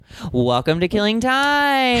Welcome to Killing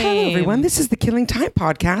Time. Hello, everyone. This is the Killing Time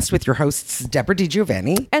podcast with your hosts, Deborah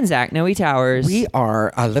DiGiovanni. And Zach Noe Towers. We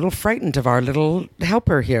are a little frightened of our little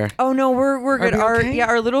helper here. Oh no, we're good. we okay?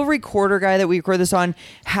 Our little recorder guy that we record this on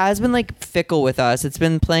has been like fickle with us. It's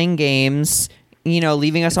been playing games,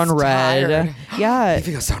 leaving us on red. Tired. Yeah.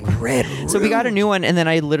 Leaving us on red. So we got a new one, and then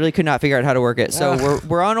I literally could not figure out how to work it. So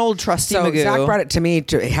we're on old trusty So Magoo. Zach brought it to me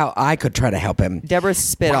to how I could try to help him. Deborah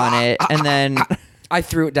spit on it, and then I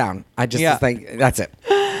threw it down. I just was like, that's it.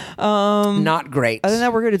 Not great. other than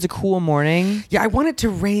that, we're good. It's a cool morning. Yeah, I want it to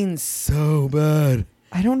rain so bad.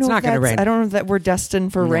 I don't know. It's not if gonna that's- rain. I don't know if that we're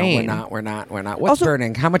destined for rain. No, we're not. What's Also-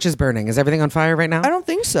 burning? How much is burning? Is everything on fire right now? I don't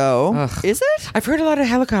think so. Ugh. Is it? I've heard a lot of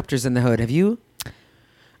helicopters in the hood. Have you?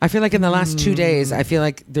 I feel like in the last 2 days, I feel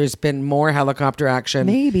like there's been more helicopter action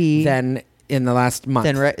Maybe. than in the last month.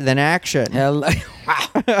 Then action. Wow.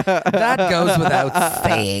 That goes without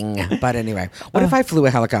saying. But anyway, what if I flew a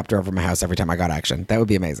helicopter over my house every time I got action? That would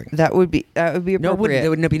be amazing. That would be appropriate. No, there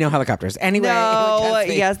would be no helicopters. Anyway. No,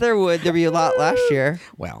 let's yes, there would. There'd be a lot last year.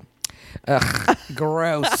 Well,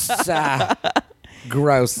 gross.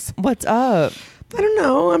 Gross. What's up? I don't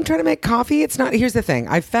know. I'm trying to make coffee. It's not. Here's the thing.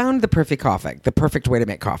 I found the perfect coffee. The perfect way to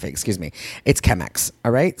make coffee. Excuse me. It's Chemex.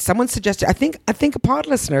 All right. Someone suggested. I think a pod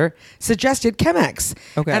listener suggested Chemex.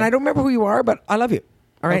 Okay. And I don't remember who you are, but I love you.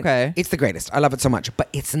 All right. Okay. It's the greatest. I love it so much, but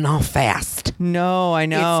it's not fast. No, I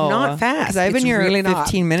know. It's not fast. Because I've been It's here really 15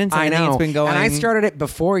 not. minutes. And I I think know. it's been going. And I started it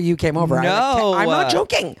before you came over. No. I'm not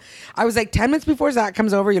joking. I was like 10 minutes before Zach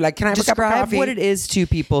comes over. You're like, can I have a cup of Describe coffee? what it is to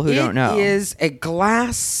people who don't know. It is a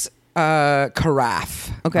glass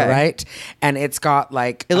carafe. Okay. All right. And it's got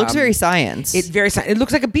like It looks very science. It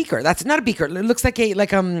looks like a beaker. That's not a beaker. It looks like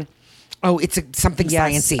oh, it's something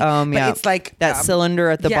Yes, sciencey. yeah. But it's like that cylinder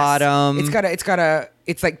at the yes. bottom.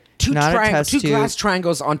 It's like two Not a test two tube. glass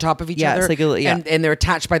triangles on top of each Yeah, other. it's like and they're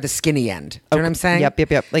attached by the skinny end. Do you know what I'm saying? Yep.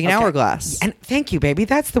 Like an hourglass. And thank you, baby.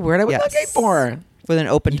 That's the word I was Yes. looking for. With an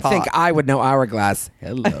open You'd top. think I would know hourglass.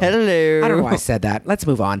 Hello. Hello. I don't know why I said that. Let's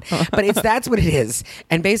move on. But that's what it is.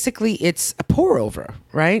 And basically it's a pour over,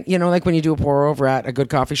 right? Like when you do a pour over at a good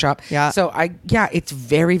coffee shop. Yeah. So it's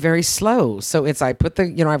very, very slow. So I put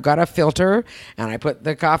I've got a filter and I put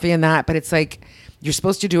the coffee in that, but it's like you're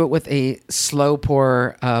supposed to do it with a slow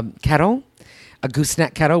pour kettle. A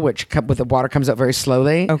gooseneck kettle, with the water comes out very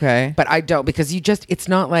slowly. Okay. But I don't, because it's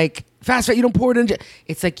not like fast, right? You don't pour it in.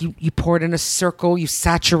 It's like you pour it in a circle. You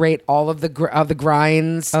saturate all of the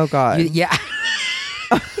grinds. Oh, God. Yeah.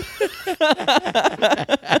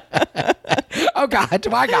 Oh God,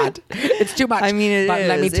 my God, it's too much. I mean, it but is.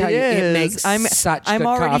 let me tell you, it is. makes such I'm good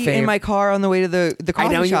already coffee. in my car on the way to the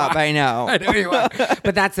coffee you shop. are. I know. I know you are.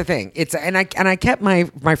 But that's the thing. I kept my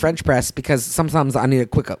French press because sometimes I need a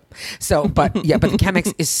quick up. So, but the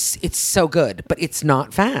Chemex it's so good, but it's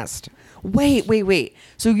not fast. Wait.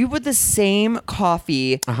 So you put the same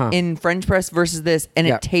coffee in French press versus this, and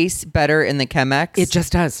Yeah. it tastes better in the Chemex? It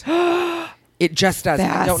just does. It just does.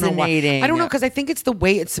 I don't know why. Fascinating. I don't know, because I think it's the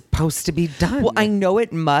way it's supposed to be done. Well, I know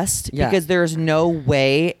it must, Yeah. because there's no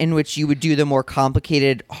way in which you would do the more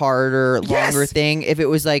complicated, harder, Yes. longer thing if it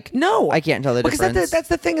was like, No, I can't tell the because difference. that's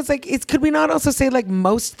the thing. It's like, could we not also say like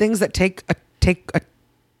most things that take a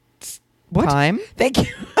what Time? Thank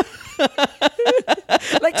you.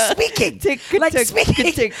 Like speaking,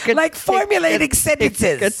 like formulating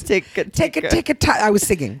sentences. Take a time. I was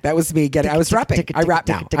singing. That was me getting. I was rapping. I rap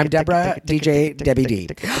now. I'm Deborah DJ Debbie D.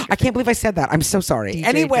 I can't believe I said that. I'm so sorry. DJ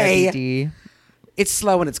Anyway. Debbie D. It's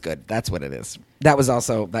slow and it's good. That's what it is.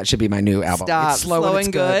 That should be my new album. Stop. It's slow and it's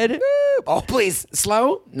good. Woo. Oh, please.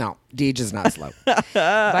 Slow? No. Deej is not slow.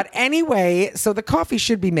 But anyway, so the coffee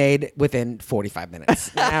should be made within 45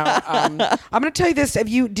 minutes. Now, I'm going to tell you this. Did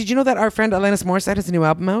you know that our friend Alanis Morissette has a new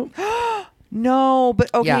album out? No,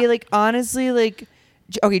 but okay, Yeah. like honestly, like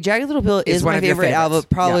okay, Jagged Little Pill is one my of your favorite album favorites.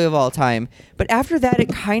 probably Yeah. of all time. But after that, it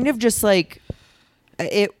kind of just like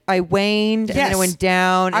I waned and then Yes. it went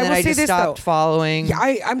down and I then will I say just this, stopped though. following. Yeah,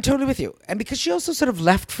 I'm totally with you. And because she also sort of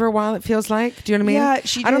left for a while, it feels like. Do you know what I mean? Yeah,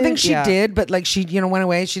 she I don't did, think she yeah. did, but like she, went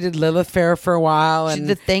away. She did Lilith Fair for a while. She And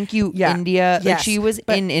did the Thank You Yeah. India. Like Yes. she was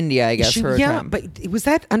But in India, I guess, for a time. but was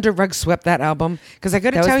that Under Rug Swept, that album? Because I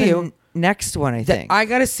got to that tell was the you, next one, I that think. I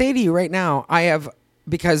got to say to you right now, I have,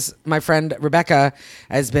 because my friend Rebecca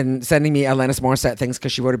has been sending me Alanis Morissette things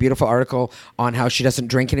because she wrote a beautiful article on how she doesn't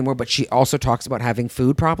drink anymore, but she also talks about having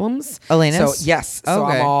food problems. Alanis? So yes, so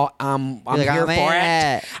Okay. I'm You're like, here I'm for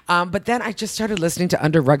in it. But then I just started listening to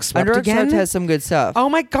Under Rug Swept Under Rug again. Swept has some good stuff. Oh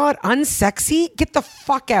my God, Unsexy? Get the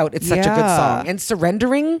fuck out. It's such a good Yeah. song. And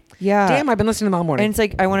Surrendering? Yeah. Damn, I've been listening to them all morning. And it's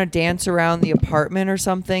like I want to dance around the apartment or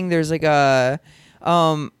something. There's like a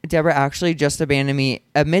Deborah actually just abandoned me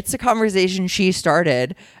amidst a conversation she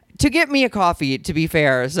started to get me a coffee, to be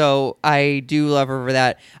fair. So I do love her for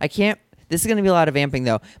that. This is going to be a lot of vamping,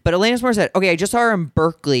 though. But Alanis Morissette, okay, I just saw her in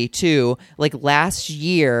Berkeley, too. Like, last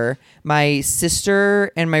year, my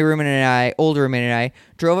sister and my older roommate and I,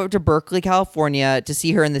 drove up to Berkeley, California to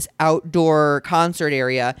see her in this outdoor concert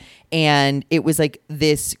area. And it was, like,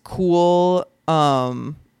 this cool,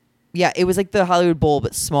 it was like the Hollywood Bowl,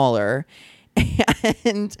 but smaller.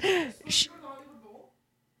 And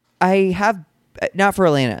I have, not for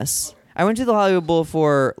Alanis. I went to the Hollywood Bowl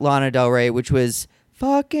for Lana Del Rey, which was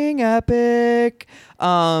fucking epic.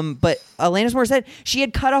 But Alanis Morissette, she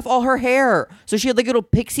had cut off all her hair. So she had like a little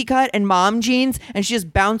pixie cut and mom jeans, and she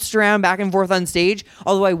just bounced around back and forth on stage.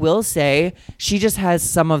 Although I will say, she just has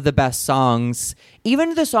some of the best songs.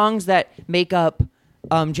 Even the songs that make up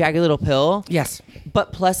Jagged Little Pill. Yes.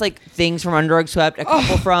 But plus like things from Under Rug Swept, a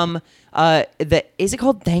couple from is it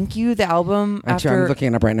called Thank You, the album? Actually, I'm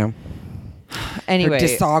looking it up right now. Anyway. Her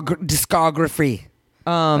discography.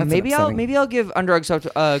 Maybe I'll give Under Rug Swept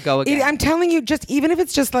a go again. I'm telling you, just even if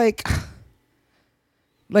it's just like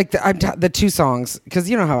the two songs, because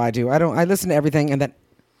you know how I do. I listen to everything, and then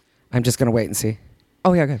I'm just gonna wait and see.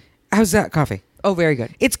 Oh yeah, good. How's that coffee? Oh, very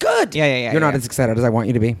good. It's good. Yeah. You're not as excited as I want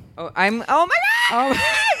you to be. Oh, oh my god.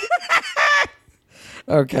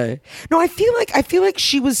 Okay. No, I feel like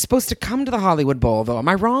she was supposed to come to the Hollywood Bowl, though. Am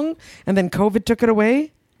I wrong? And then COVID took it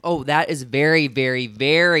away? Oh, that is very, very,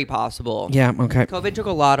 very possible. Yeah, okay. COVID took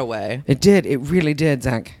a lot away. It did. It really did,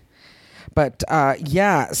 Zach. But,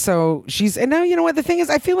 so and now, you know what? The thing is,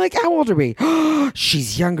 I feel like, how old are we?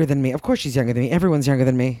 She's younger than me. Of course she's younger than me. Everyone's younger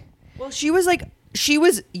than me. Well, she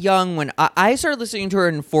was young when I started listening to her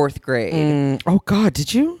in 4th grade. Oh, God,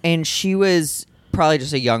 did you? And she was probably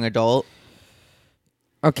just a young adult.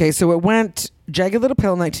 Okay, so it went Jagged Little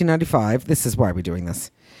Pill 1995. This is why we're doing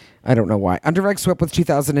this. I don't know why. Under Rug Swept was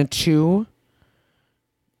 2002.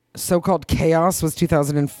 So-Called Chaos was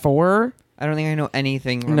 2004. I don't think I know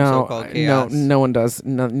anything from So-Called Chaos. No one does.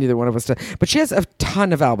 No, neither one of us does. But she has a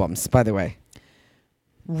ton of albums, by the way.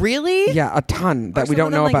 Really? Yeah, a ton that we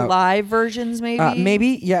don't know about. Live versions, maybe?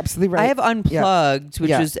 Maybe. Yeah, absolutely right. I have Unplugged,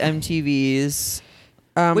 which was MTV's.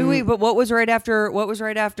 Wait, but what was right after?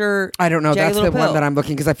 I don't know. Jagged That's the Little Pill? one that I'm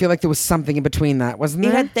looking, because I feel like there was something in between that, wasn't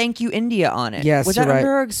there? It had Thank You India on it. Yes, was you're that right.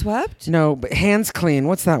 Under Rug Swept? No, but Hands Clean.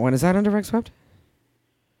 What's that one? Is that Under Rug Swept?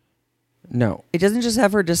 No. It doesn't just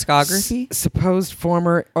have her discography. Supposed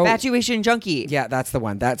former. Oh, Infatuation Junkie. yeah, that's the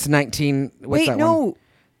one. That's 19. What's Wait, that no. one?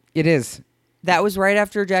 It is. That was right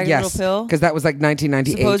after Jagged Little Pill? because that was like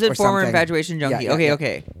 1998 Supposed or former something. Infatuation Junkie. Yeah, yeah,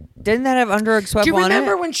 Okay. Didn't that have Under Rug Swept Do you on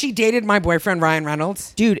remember it? when she dated my boyfriend Ryan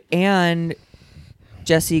Reynolds? Dude, and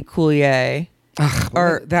Jesse Coulier.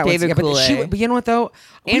 Or David Coulier. But you know what though?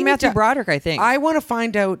 And Matthew Broderick, I think. I want to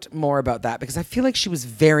find out more about that, because I feel like she was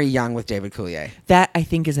very young with David Coulier. That, I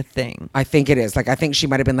think, is a thing. I think it is. Like, I think she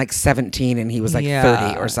might have been like 17 and he was like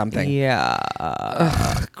 30 or something. Yeah.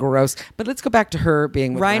 Ugh, gross. But let's go back to her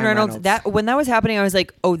being with Ryan Reynolds. When that was happening, I was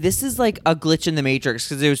like, oh, this is like a glitch in the Matrix,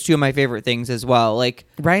 because it was two of my favorite things as well. Like,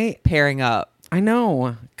 right? pairing up. I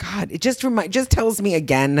know. God, it just tells me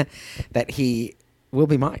again that he will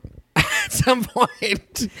be mine at some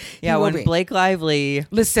point. Yeah, when Blake Lively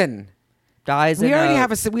dies we in already a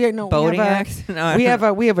have a boating accident. No, we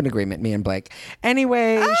have an agreement, me and Blake.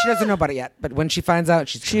 Anyway, she doesn't know about it yet, but when she finds out,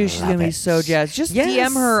 she's gonna be so jazzed. Just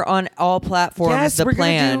DM her on all platforms. Yes, the we're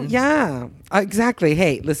plan. Exactly.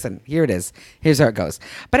 Hey, listen, here it is. Here's how it goes.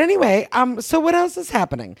 But anyway, so what else is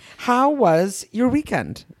happening? How was your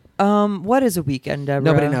weekend? What is a weekend, Deborah?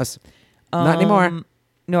 Nobody knows. Not anymore.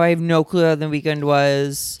 No, I have no clue how the weekend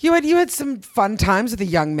was. You had some fun times with a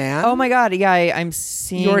young man. Oh my god, yeah, I'm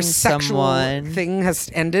seeing your sexual someone. thing has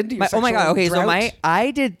ended. Oh my god, okay, drought. so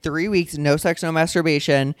I did 3 weeks no sex, no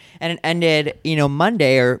masturbation, and it ended,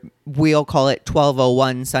 Monday, or we'll call it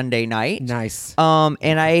 12:01 Sunday night. Nice.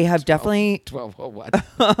 And I have definitely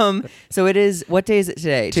 12:01. So it is. What day is it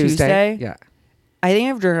today? Tuesday. Yeah. I think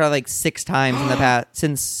I've jerked out like 6 times in the past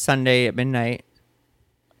since Sunday at midnight.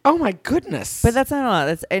 Oh my goodness! But that's not a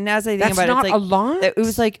lot. And as I think about it, it's like a lot. It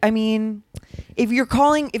was like, I mean, if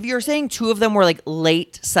you're saying 2 of them were like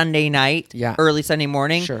late Sunday night, early Sunday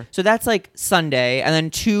morning, sure. So that's like Sunday, and then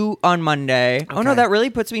 2 on Monday. Okay. Oh no, that really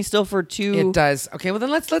puts me still for 2. It does. Okay, well then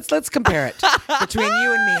let's compare it between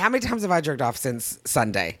you and me. How many times have I jerked off since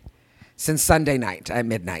Sunday? Since Sunday night at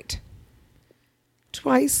midnight?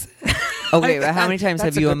 Twice. Okay, but how many times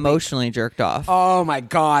have you emotionally jerked off? Oh my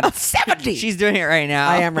god, 70. She's doing it right now.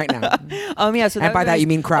 I am right now. Yeah. So and by that you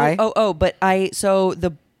mean cry? But so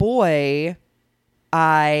the boy,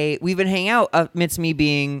 we've been hanging out amidst me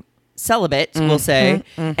being celibate, we'll say.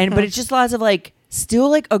 And but it's just lots of like still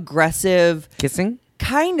like aggressive Kissing?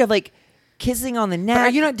 kind of like kissing on the But neck. are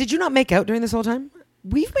you not? Did you not make out during this whole time?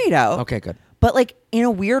 We've made out. Okay, good. But like in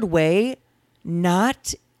a weird way,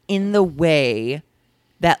 not in the way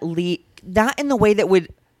that not in the way that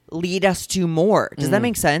would lead us to more. Does that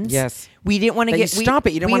make sense? Yes. We didn't want to That get you stop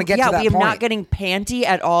it. You didn't wanna get to that we have not point. getting panty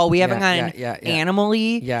at all. We haven't Yeah, gotten yeah.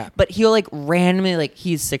 animally. Yeah. But he'll like randomly like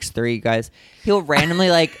he's 6'3", guys. He'll randomly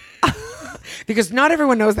like Because not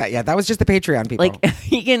everyone knows that yet. That was just the Patreon people. like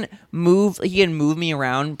he can move me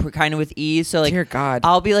around kind of with ease. So like Dear God.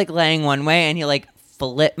 I'll be like laying one way and he'll like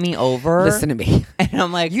flip me over. Listen to me. And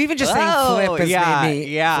I'm like, You even just saying "Whoa, flip has made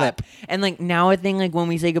me flip." And like now I think like when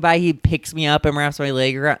we say goodbye, he picks me up and wraps my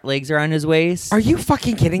legs around his waist. Are you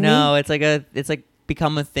fucking kidding me? No, it's like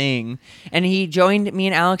become a thing. And he joined me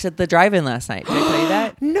and Alex at the drive-in last night. Did I tell you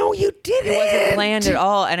that? No, you didn't. It wasn't planned at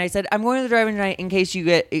all. And I said, I'm going to the drive-in tonight in case you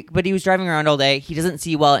get. But he was driving around all day. He doesn't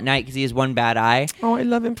see well at night because he has one bad eye. Oh, I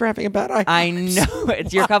love him for having a bad eye. I know.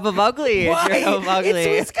 It's your cup of ugly. It's your cup of ugly.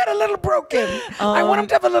 It's got a little broken. I want him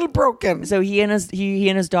to have a little broken. So he and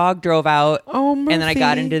his dog drove out. Oh, And then I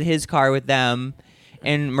got Murphy. into his car with them,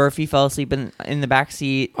 and Murphy fell asleep in the back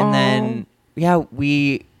seat. And then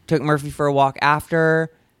we took Murphy for a walk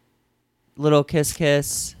after. Little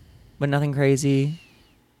kiss, but nothing crazy.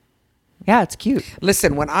 Yeah, it's cute.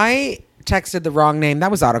 Listen, when I texted the wrong name,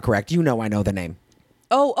 that was autocorrect. You know I know the name.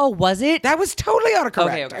 Oh, was it? That was totally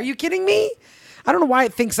autocorrect. Okay. Are you kidding me? I don't know why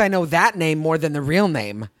it thinks I know that name more than the real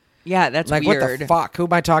name. Yeah, that's Like, weird. what the fuck? Who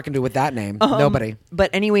am I talking to with that name? Nobody. But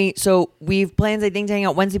anyway, so we've plans, I think, to hang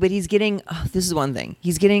out Wednesday, but he's getting, this is one thing.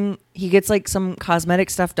 He gets like some cosmetic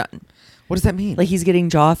stuff done. What does that mean? Like he's getting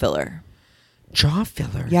jaw filler. jaw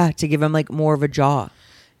filler. Yeah, to give him like more of a jaw.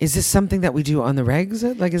 Is this something that we do on the regs?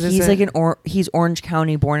 Like, is this? He's like he's Orange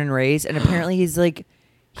County born and raised, and apparently he's like,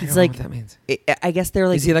 I don't know what that means. I guess they're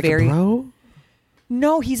like, Is he like very, a bro?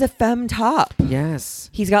 No, he's a femme top. Yes.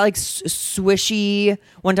 He's got like swishy.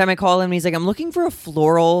 One time I called him and he's like, I'm looking for a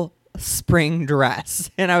floral spring dress.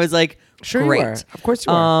 And I was like, Sure great. you are. Of course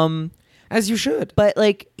you are. As you should. But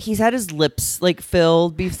like he's had his lips like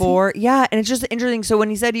filled before. Yeah. And it's just interesting. So when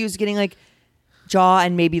he said he was getting like jaw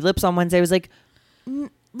and maybe lips on Wednesday, I was like,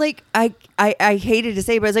 like I hated to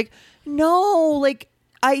say, but I was like, no, like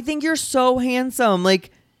I think you're so handsome.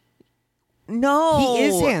 Like, no. He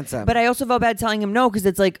is handsome. But I also felt bad telling him no because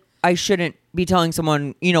it's like I shouldn't be telling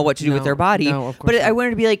someone, what to do with their body. No, of course but I not. wanted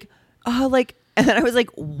to be like, oh, like, and then I was like,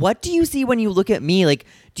 what do you see when you look at me? Like,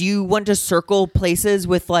 do you want to circle places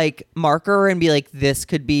with like marker and be like, this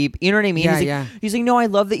could be, you know what I mean? Yeah, he's like, yeah. He's like, no, I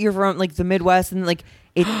love that you're from like the Midwest and like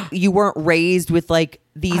you weren't raised with like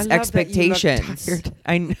these I love expectations. that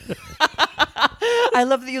you look tired. I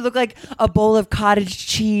love that you look like a bowl of cottage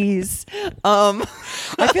cheese.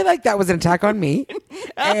 I feel like that was an attack on me,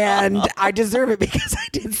 and I deserve it because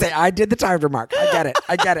I did the tired remark.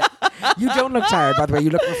 I get it. You don't look tired, by the way. You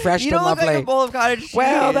look refreshed You don't and look lovely. like a bowl of cottage cheese.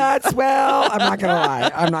 Well, I'm not gonna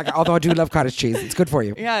lie. Although I do love cottage cheese. It's good for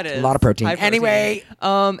you. Yeah, it is. A lot of protein. High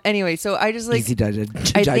protein. Anyway, so I just like Easy to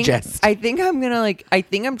I digest. think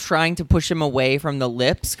I'm trying to push him away from the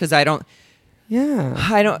lips because I don't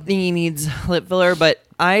think he needs lip filler, but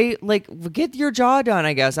I like get your jaw done,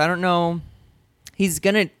 I guess. I don't know. He's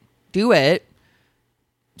gonna do it.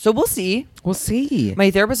 So we'll see. We'll see. My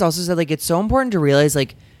therapist also said like it's so important to realize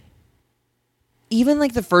like even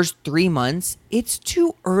like the first 3 months, it's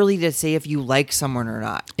too early to say if you like someone or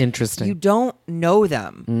not. Interesting. You don't know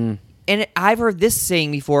them. And I've heard this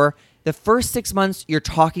saying before, the first 6 months you're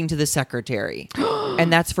talking to the secretary.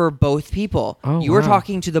 And that's for both people. Oh, you are wow.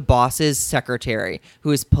 talking to the boss's secretary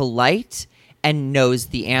who is polite and knows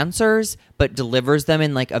the answers but delivers them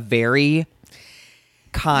in like a very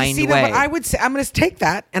kind See, way. no, but I would say I'm going to take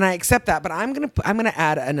that and I accept that, but I'm going to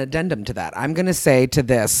add an addendum to that. I'm going to say to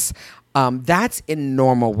this, that's in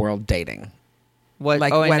normal world dating. What?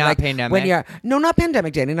 Like and when, not like, pandemic. when you're not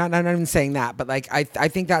pandemic dating, not even saying that, but like I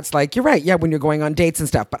think that's like you're right, yeah, when you're going on dates and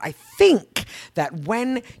stuff. But I think that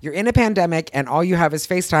when you're in a pandemic and all you have is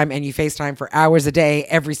FaceTime and you FaceTime for hours a day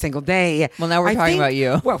every single day. Well, now we're talking about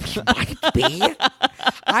you. Well, we might be.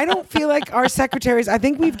 I don't feel like our secretaries. I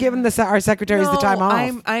think we've given our secretaries the time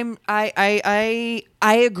off. I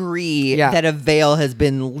agree Yeah. that a veil has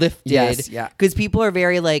been lifted. Yes, yeah. Because people are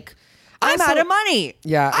very like, I'm Also- out of money.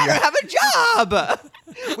 Yeah, I yeah. don't have a job.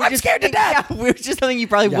 I'm scared to death. Yeah, which is something you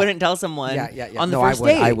probably Yeah. wouldn't tell someone yeah. on the No, first I would.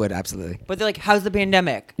 date. I would absolutely. But they're like, how's the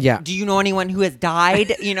pandemic? Yeah. Do you know anyone who has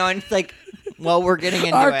died? And it's like, well, we're getting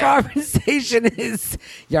into Our it. conversation is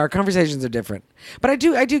our conversations are different. But I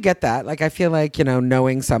do get that. Like I feel like,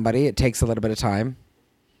 knowing somebody, it takes a little bit of time.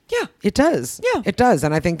 Yeah, it does. Yeah. It does.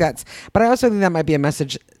 And I think but I also think that might be a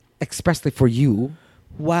message expressly for you.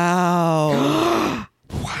 Wow.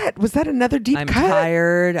 What? Was that another deep I'm cut?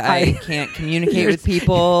 tired. I can't communicate with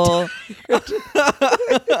people.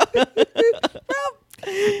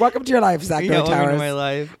 Welcome to your life, Zach Yeah, welcome to Towers. my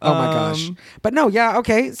life. Oh my gosh. But no, yeah,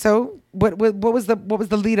 okay. So what was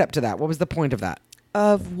the lead up to that? What was the point of that?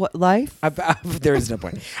 Of what life? There is no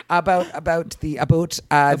point. About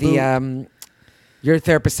your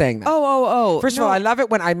therapist saying that. Oh. First of all, I love it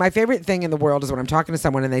when my favorite thing in the world is when I'm talking to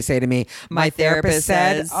someone and they say to me, "My therapist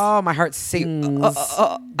said," oh, my heart sings. I'm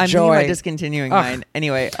joy. thinking about discontinuing mine.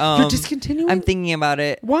 Anyway, You're discontinuing? I'm thinking about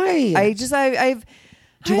it. Why? I've.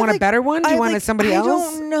 Do you want a better one? Do you want somebody else? I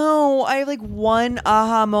don't know. I have like one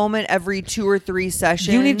aha moment every 2 or 3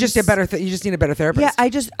 sessions. You need just a better. You just need a better therapist.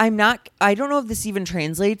 Yeah, I'm not. I don't know if this even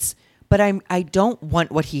translates, but I don't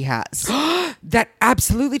want what he has. That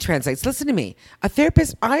absolutely translates. Listen to me. A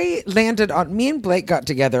therapist, me and Blake got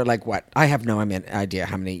together like what? I have no idea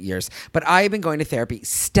how many years, but I've been going to therapy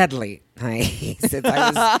steadily since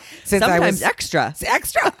I was extra.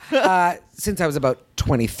 Since I was about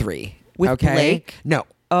 23. With Blake? No.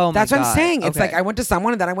 Oh my That's what God. I'm saying. It's Okay. like I went to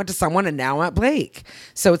someone and then I went to someone and now I'm at Blake.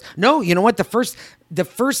 So no, you know what? The first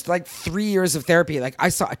like 3 years of therapy, like I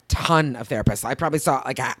saw a ton of therapists. I probably saw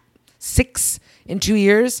like 6 in 2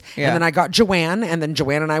 years. Yeah. And then I got Joanne, and then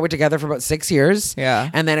Joanne and I were together for about 6 years.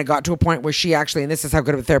 Yeah. And then it got to a point where she actually, and this is how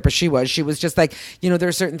good of a therapist she was just like, there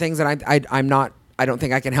are certain things that I don't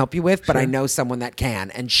think I can help you with, but I know someone that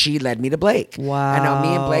can. And she led me to Blake. Wow. And now me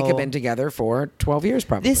and Blake have been together for 12 years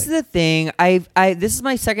probably. This is the thing. This is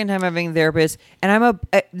my second time having a therapist, and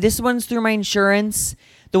this one's through my insurance.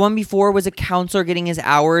 The one before was a counselor getting his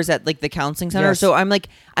hours at like the counseling center. Yes. So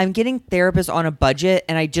I'm getting therapists on a budget,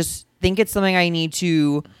 and I just think it's something I need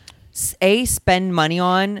to spend money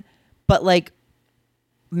on, but like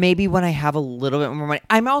maybe when I have a little bit more money.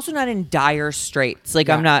 I'm also not in dire straits. Like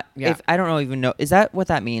I'm not. Yeah. If I don't even know, is that what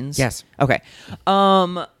that means? Yes. Okay.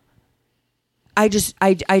 I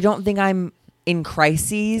don't think I'm in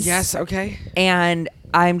crises. Yes. Okay. And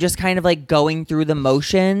I'm just kind of like going through the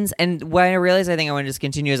motions. And when I realized I think I want to just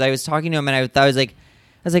continue, as I was talking to him, and I was like,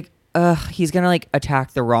 he's gonna like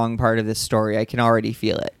attack the wrong part of this story. I can already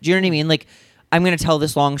feel it. Do you know what I mean? Like, I'm gonna tell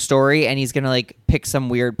this long story, and he's gonna like pick some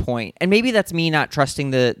weird point. And maybe that's me not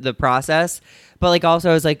trusting the process. But like, also,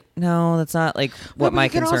 I was like, no, that's not like what my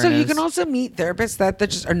concern is. You can also meet therapists that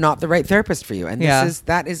just are not the right therapist for you, and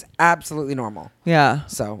that is absolutely normal. Yeah.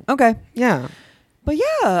 So okay. yeah. But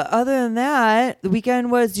yeah, other than that, the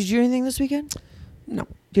weekend was. Did you do anything this weekend? No.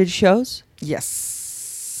 Did shows?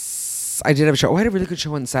 Yes, I did have a show. Oh, I had a really good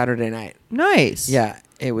show on Saturday night. Nice. Yeah,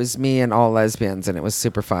 it was me and all lesbians, and it was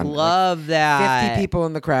super fun. Love that. 50 people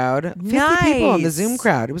in the crowd. 50 Nice. people in the Zoom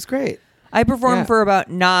crowd. It was great. I performed for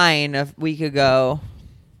about 9 a week ago.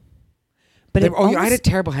 But I had a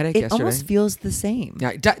terrible headache it yesterday. almost feels the same.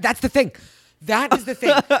 Yeah, that's the thing. That is the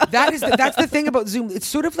thing. That's the thing about Zoom. It's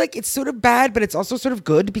sort of bad, but it's also sort of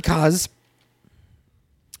good because,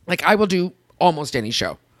 like, I will do almost any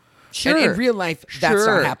show. Sure. And in real life, that's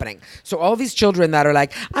not happening. So all these children that are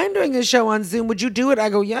like, I'm doing a show on Zoom. Would you do it? I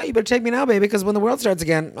go, yeah, you better take me now, baby, because when the world starts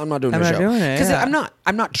again, I'm not doing the show. Because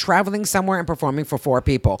I'm not traveling somewhere and performing for 4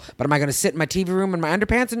 people. But am I going to sit in my TV room in my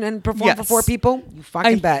underpants and perform for 4 people? You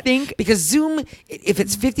fucking bet. Because Zoom, if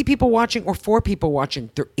it's 50 people watching or 4 people watching,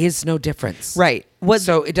 there is no difference. Right.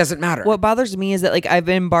 So it doesn't matter. What bothers me is that like I've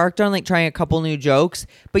embarked on like trying a couple new jokes,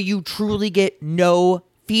 but you truly get no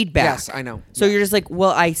feedback. Yes, I know. So you're just like,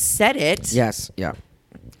 well, I said it. Yes, yeah.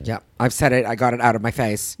 Yeah, I've said it. I got it out of my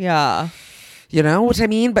face. Yeah. You know what I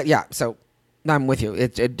mean? But yeah, so I'm with you.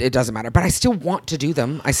 It doesn't matter. But I still want to do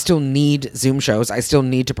them. I still need Zoom shows. I still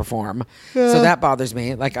need to perform. Yeah. So that bothers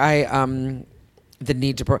me. Like the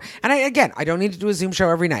need to and I don't need to do a Zoom show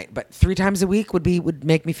every night, but 3 times a week would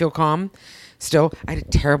make me feel calm. Still, I had a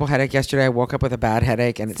terrible headache yesterday. I woke up with a bad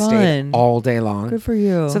headache, and it stayed all day long. Good for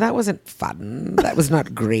you. So that wasn't fun. That was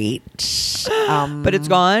not great. But it's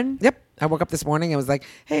gone? Yep. I woke up this morning and was like,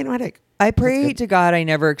 hey, no headache. I pray to God I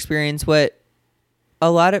never experience what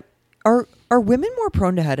a lot of... Are women more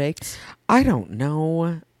prone to headaches? I don't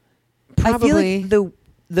know. Probably. I feel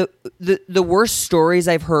like the worst stories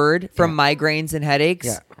I've heard from migraines and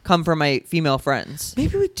headaches come from my female friends.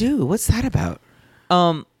 Maybe we do. What's that about?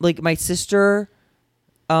 Like my sister,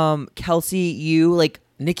 Kelsey, you like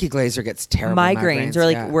Nikki Glazer gets terrible migraines or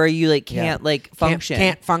like where you like can't like function.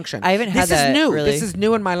 Can't function. I haven't had that. This is new. Really. This is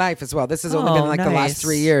new in my life as well. This has only been like the last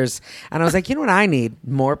 3 years, and I was like, you know what I need?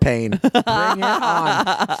 More pain. Bring it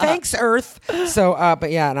on. Thanks, Earth. So,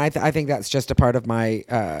 but yeah, and I think that's just a part of my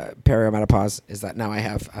perimenopause is that now I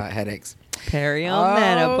have headaches.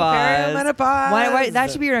 Perimenopause. Perimenopause. Why?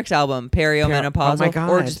 That should be your next album. Perimenopause. Oh my God.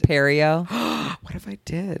 Or just Perio. What if I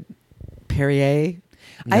did? Perrier?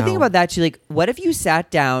 I think No. about that too. Like, what if you sat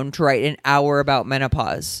down to write an hour about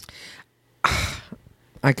menopause?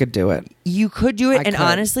 I could do it. You could do it, I and could.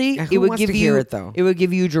 honestly, Yeah, who it would wants give to you hear it, though? It would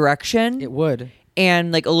give you direction It would.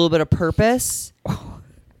 and like a little bit of purpose.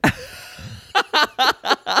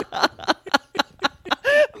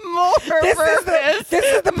 More This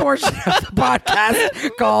is the portion of the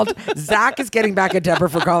podcast called Zach is getting back at Deborah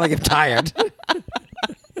for calling him tired.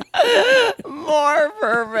 more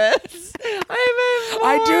purpose.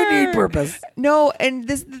 I do need purpose. No, and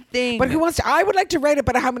this is the thing. But who wants to? I would like to write it,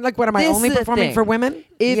 but how? Like, what am I This only is the performing thing. for women?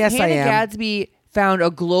 If yes, I Hannah am. Gadsby found a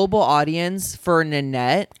global audience for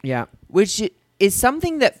Nanette, Yeah. which is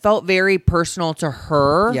something that felt very personal to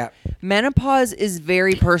her. Yeah. Menopause is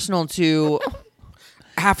very personal to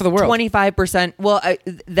Half of the world. 25%. Well,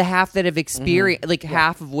 the half that have experienced, like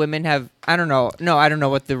half of women have, I don't know. No, I don't know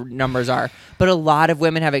what the numbers are, but a lot of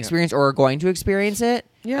women have experienced or are going to experience it.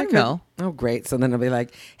 Yeah, I I don't could. know. Oh, great. So then it'll be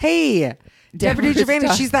like, hey, Deborah Deborah's DeGiovanni,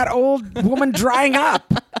 done. she's that old woman drying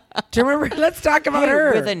up. Do you remember? Let's talk about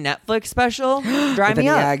her. With a Netflix special, dry me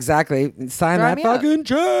up. Yeah, exactly. Sign Dry that me up. fucking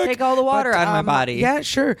check. Take all the water out of my body. Yeah,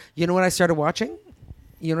 sure. You know what I started watching?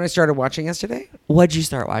 You know what I started watching yesterday? What'd you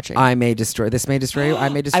start watching? I May Destroy. This May Destroy You. I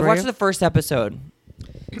May Destroy I watched You. the first episode.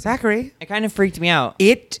 Zachary. It kind of freaked me out.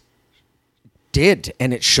 It did,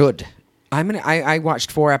 and it should. I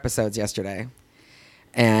watched 4 episodes yesterday,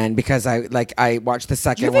 and because I watched the Do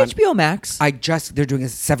second you one. have HBO Max? They're doing a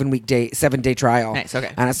 7-day trial. Nice,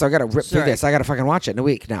 okay. And so I got to rip through Sorry. this. I got to fucking watch it in a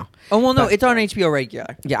week now. Oh, well, no, But- it's on HBO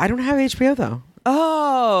regular. Yeah, I don't have HBO though.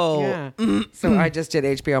 Oh. Yeah. So I just did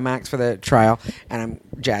HBO Max for the trial, and I'm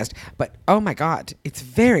jazzed. But oh my god,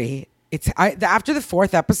 after the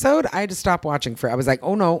 4th episode, I had to stop watching I was like,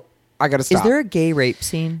 oh no, I got to stop. Is there a gay rape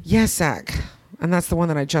scene? Yes, Zach, and that's the one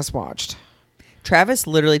that I just watched. Travis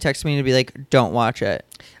literally texted me to be like, don't watch it.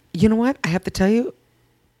 You know what? I have to tell you,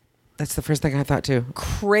 that's the first thing I thought too.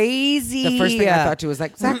 Crazy. The first thing I thought too was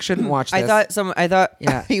like, Zach shouldn't watch this. I thought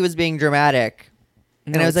Yeah. he was being dramatic.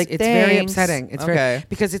 No, And I was like, it's very "Thanks." upsetting. It's Okay. very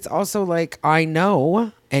because it's also like I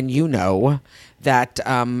know and you know that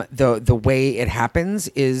the way it happens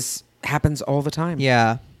happens all the time.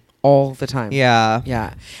 Yeah. all the time. Yeah.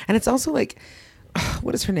 yeah, and it's also like,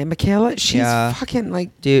 what is her name, Michaela? She's Yeah. fucking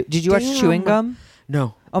like. Dude, did you watch Damn. Chewing Gum?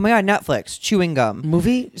 No Oh my god, Netflix, Chewing Gum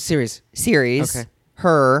movie series. series. Okay.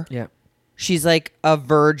 Her. Yeah. She's like a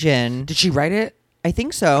virgin. Did she write it? I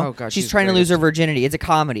think so. Oh, gosh, she's she's trying to great. lose her virginity. It's a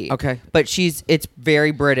comedy. Okay. But it's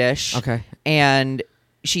very British. Okay. And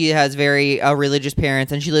she has very religious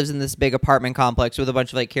parents, and she lives in this big apartment complex with a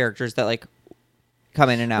bunch of like characters that like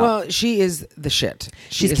come in and out. Well, she is the shit.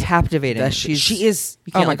 She's is captivating. the shit. She is.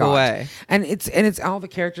 You can't oh my look god! away. And it's all the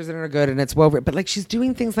characters in it are good, and it's well written. But like she's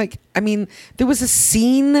doing things like, I mean, there was a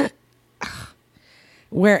scene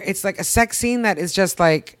where it's like a sex scene that is just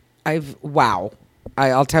like wow.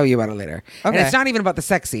 I'll tell you about it later. And Okay. it's not even about the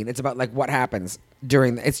sex scene. It's about like what happens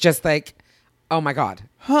during. It's just like, oh my god.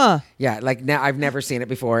 Huh. Yeah, like now I've never seen it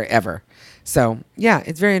before ever. So yeah,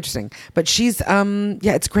 it's very interesting. But she's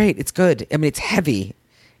yeah, it's great. It's good. I mean, it's heavy.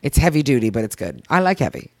 It's heavy duty, but it's good. I like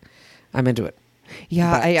heavy. I'm into it.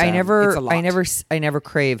 Yeah, But, I it's a never lot. I never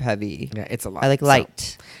crave heavy. Yeah, it's a lot. I like So,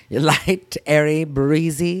 light. light, airy,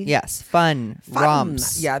 breezy. Yes, fun, Fun.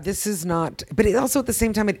 romps. Yeah, this is not. But it also at the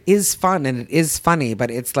same time, it is fun and it is funny.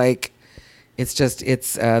 But it's like, it's just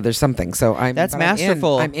there's something. So I'm. That's but I'm in.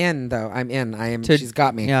 masterful. I'm in though. I'm in. I am. To- She's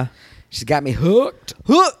got me. Yeah. She's got me hooked.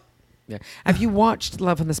 Huh. Yeah. Have you watched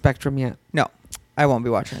Love on the Spectrum yet? No, I won't be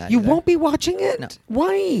watching that. You either. won't be watching it? No.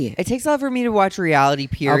 Why? It takes a lot for me to watch reality.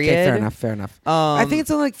 Period. Okay, fair enough. Fair enough. I think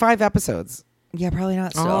it's only like 5 episodes. Yeah, probably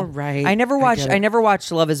not. Still. All right. I never I watched. get it. I never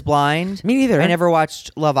watched Love Is Blind. Me neither. I never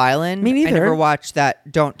watched Love Island. Me neither. I never watched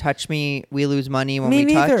that. Don't touch me. We lose money when Me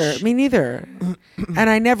we neither. touch. Me neither. And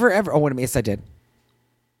I never ever. Oh, wait a minute. Yes, I did.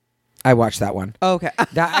 I watched that one. Okay.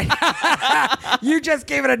 That, you just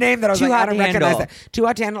gave it a name that I was Too like, I Hot don't to recognize Handle. that. Too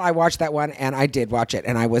Hot to Handle. I watched that one, and I did watch it,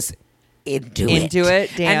 and I was into it?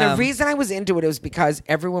 And Damn. the reason I was into it was because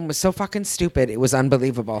everyone was so fucking stupid. It was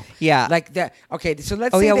unbelievable. Yeah. Like that. Okay, so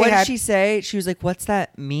let's Oh say yeah. they What had, did she say? She was like, "What's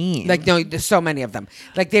that mean?" Like no, there's so many of them.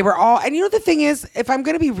 Like they were all, and you know the thing is, if I'm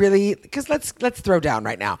gonna be really, because let's throw down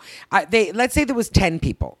right now. Let's say there was 10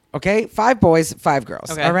 people. Okay, 5 boys, 5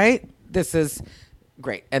 girls. Okay. All right, this is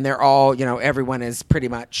great, and they're all, everyone is pretty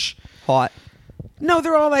much. hot. No,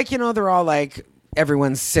 they're all like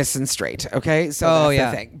everyone's cis and straight. Okay, so Oh, that's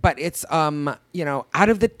yeah. the thing. But it's out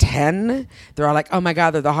of the 10, they're all like, oh my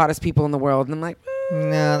god, they're the hottest people in the world, and I'm like.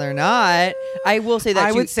 No, they're not. I will say that I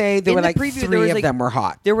too. would say there In were the like preview, there three was, of like, them were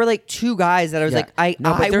hot. There were like two guys that I was Yeah. like, I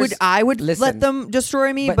No, but would listen. let them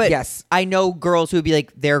destroy me, But but yes. I know girls who would be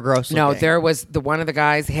like, they're gross. No, looking. there was the one of the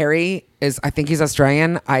guys. Harry is. I think he's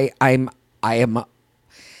Australian. I am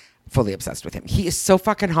fully obsessed with him. He is so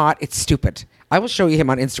fucking hot. It's stupid. I will show you him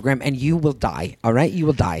on Instagram, and you will die. All right, you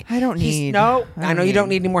will die. I don't need- I know you don't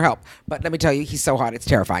need any more help, but let me tell you, he's so hot. It's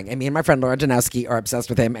terrifying. And me and my friend Laura Danowski are obsessed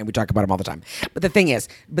with him, and we talk about him all the time. But the thing is,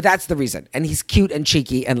 that's the reason. And he's cute and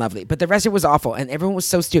cheeky and lovely. But the rest of it was awful, and everyone was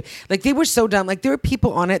so stupid. Like they were so dumb. Like there were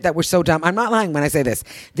people on it that were so dumb. I'm not lying when I say this.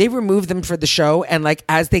 They removed them for the show, and like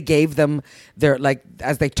as they gave them their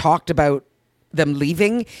as they talked about them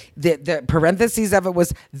leaving, the parentheses of it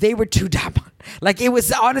was they were too dumb. Like it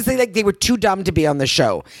was honestly like they were too dumb to be on the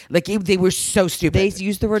show. Like they were so stupid. They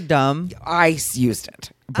used the word dumb. I used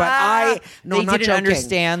it, but I'm not didn't joking.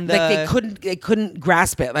 understand like they couldn't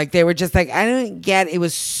grasp it. Like they were just like, I don't get. It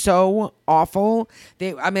was so awful.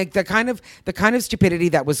 The kind of stupidity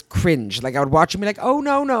that was cringe. Like I would watch them be like, oh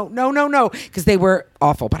no, because they were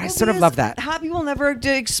awful. But I sort of love that. Hot people never have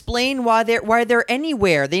to explain why they're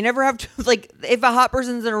anywhere. They never have to, like, if a hot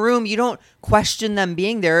person's in a room, you don't question them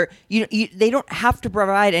being there. They don't have to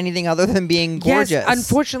provide anything other than being gorgeous. Yes,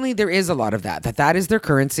 unfortunately, there is a lot of that. That is their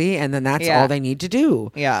currency, and then that's Yeah. all they need to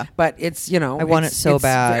do. Yeah. But it's I want it so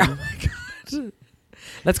bad. Oh my god.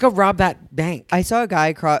 Let's go rob that bank. I saw a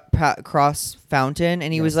guy cross fountain,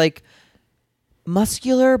 and he was like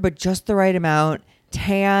muscular, but just the right amount.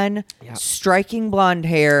 Tan, Yeah. striking blonde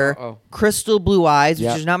hair, Uh-oh. crystal blue eyes, which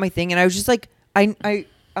Yeah. is not my thing. And I was just like, I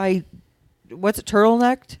what's it?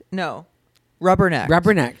 Turtlenecked? No, rubberneck.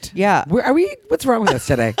 Rubbernecked. Yeah. Are we? What's wrong with us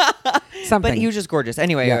today? Something. But he was just gorgeous.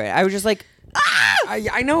 Anyway, Yeah. I was just like,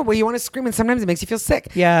 I know. Well, you want to scream, and sometimes it makes you feel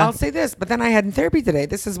sick. Yeah. I'll say this, but then I had in therapy today.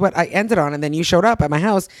 This is what I ended on, and then you showed up at my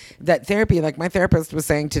house. That therapy, like my therapist was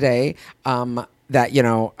saying today,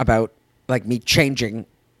 that about like me changing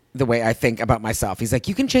the way I think about myself. He's like,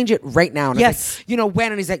 you can change it right now. And I was Yes. like,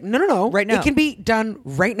 when? And he's like, no, Right now. It can be done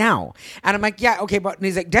right now. And I'm like, yeah, okay, but and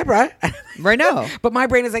he's like, Deborah, right now. But my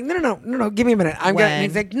brain is like, no, give me a minute. I'm gonna. And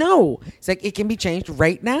he's When? like, no. He's like, it can be changed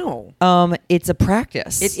right now. It's a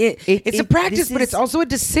practice. It's a practice, this but it's is- also a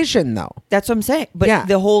decision, though. That's what I'm saying. But Yeah.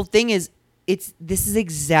 the whole thing is, this is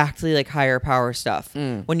exactly like higher power stuff.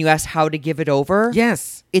 When you ask how to give it over,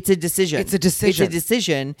 Yes. it's a decision. It's a decision. It's a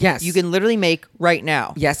decision. Yes. you can literally make right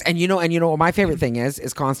now. Yes, and you know what my favorite thing is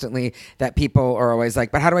constantly that people are always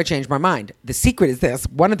like, but how do I change my mind? The secret is this.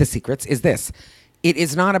 One of the secrets is this. It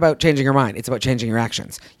is not about changing your mind. It's about changing your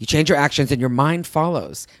actions. You change your actions and your mind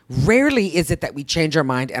follows. Rarely is it that we change our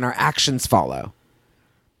mind and our actions follow.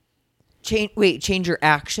 Change your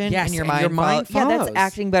action Yes, and your and mind. your mind Yeah, that's follows.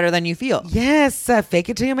 acting better than you feel. Yes, fake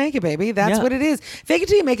it till you make it, baby. That's Yeah. what it is. Fake it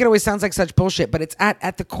till you make it always sounds like such bullshit, but it's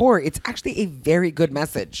at the core, it's actually a very good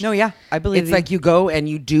message. No, yeah, I believe It's you. like you go and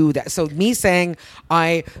you do that. So me saying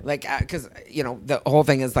because the whole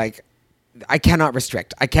thing is like I cannot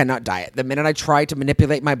restrict. I cannot diet. The minute I try to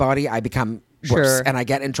manipulate my body, I become worse Sure. and I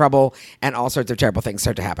get in trouble and all sorts of terrible things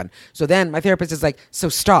start to happen. So then my therapist is like, so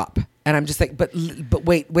stop. And I'm just like, but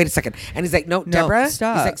wait a second. And he's like, no, Deborah.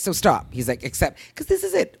 stop. He's like, so stop. He's like, accept, because this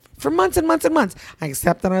is it. For months and months and months, I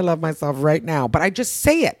accept that I love myself right now. But I just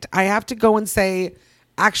say it. I have to go and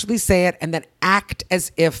actually say it and then act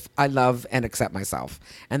as if I love and accept myself.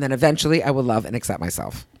 And then eventually I will love and accept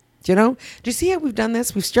myself. Do you know? Do you see how we've done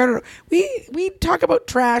this? We've started. We talk about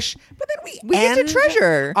trash, but then we get to end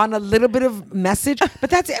treasure. on a little bit of message.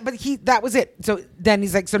 But that's it. But that was it. So then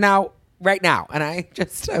he's like, so now, right now, and I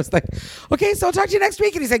was like, okay, so I'll talk to you next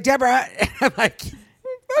week. And he's like, Deborah, and I'm like,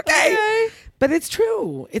 okay. But it's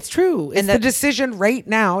true. It's true. It's And the that- decision right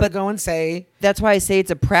now to go and say, That's why I say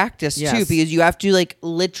it's a practice too, Yes. because you have to like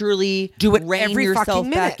literally Do it rein every yourself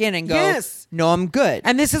fucking back minute. in and go, Yes. no, I'm good.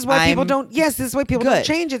 and this is why people I'm don't. Yes, this is why people don't good.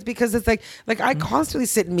 change it, because it's like I constantly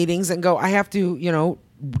sit in meetings and go, I have to,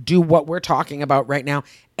 do what we're talking about right now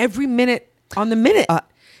every minute on the minute,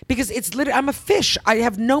 because it's literally I'm a fish. I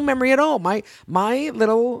have no memory at all. My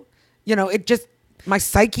little, it just. My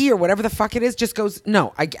psyche or whatever the fuck it is just goes,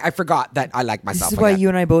 no, I forgot that I like myself. This is why again. you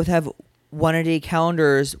and I both have one-a-day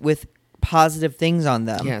calendars with positive things on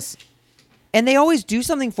them. Yes. And they always do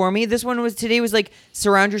something for me. This one today was like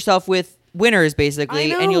surround yourself with winners, basically,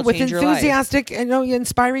 I know, and you'll with change your life. enthusiastic,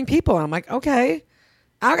 inspiring people. I'm like, okay.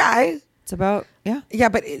 It's about, yeah. Yeah,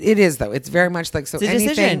 but it is though. It's very much like so. It's a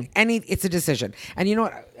anything, decision. It's a decision. And you know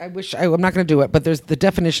what? I wish I'm not going to do it, but there's the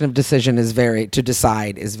definition of decision is to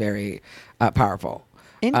decide is very powerful.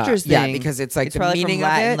 Interesting. Yeah, because it's like It's the probably meaning from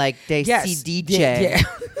Latin, of it. like yes. decidere.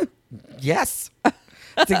 Yeah. Yes,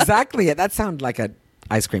 that's exactly it. That sounds like a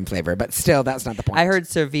ice cream flavor, but still, that's not the point. I heard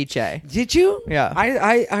ceviche. Did you? Yeah.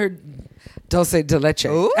 I heard dulce de leche.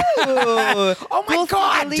 Ooh. Oh my Dulce de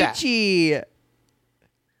God. leche.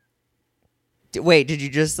 Wait, did you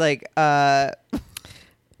just like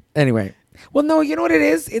Anyway. Well, no, you know what it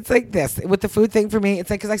is? It's like this. With the food thing for me, it's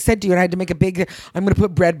like, because I said to you, and I had to make a big, I'm going to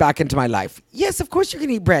put bread back into my life. Yes, of course you can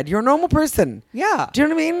eat bread. You're a normal person. Yeah. Do you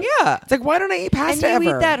know what I mean? Yeah. It's like, why don't I eat pasta and you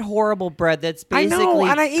ever? eat that horrible bread that's I basically know,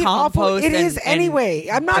 and I eat awful. compost It is and- anyway.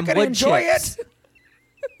 I'm not and going to wood enjoy chips.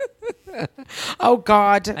 it. Oh,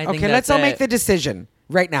 God. I think Okay, let's that's all make it. the decision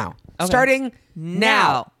right now. Okay. Starting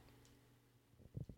now.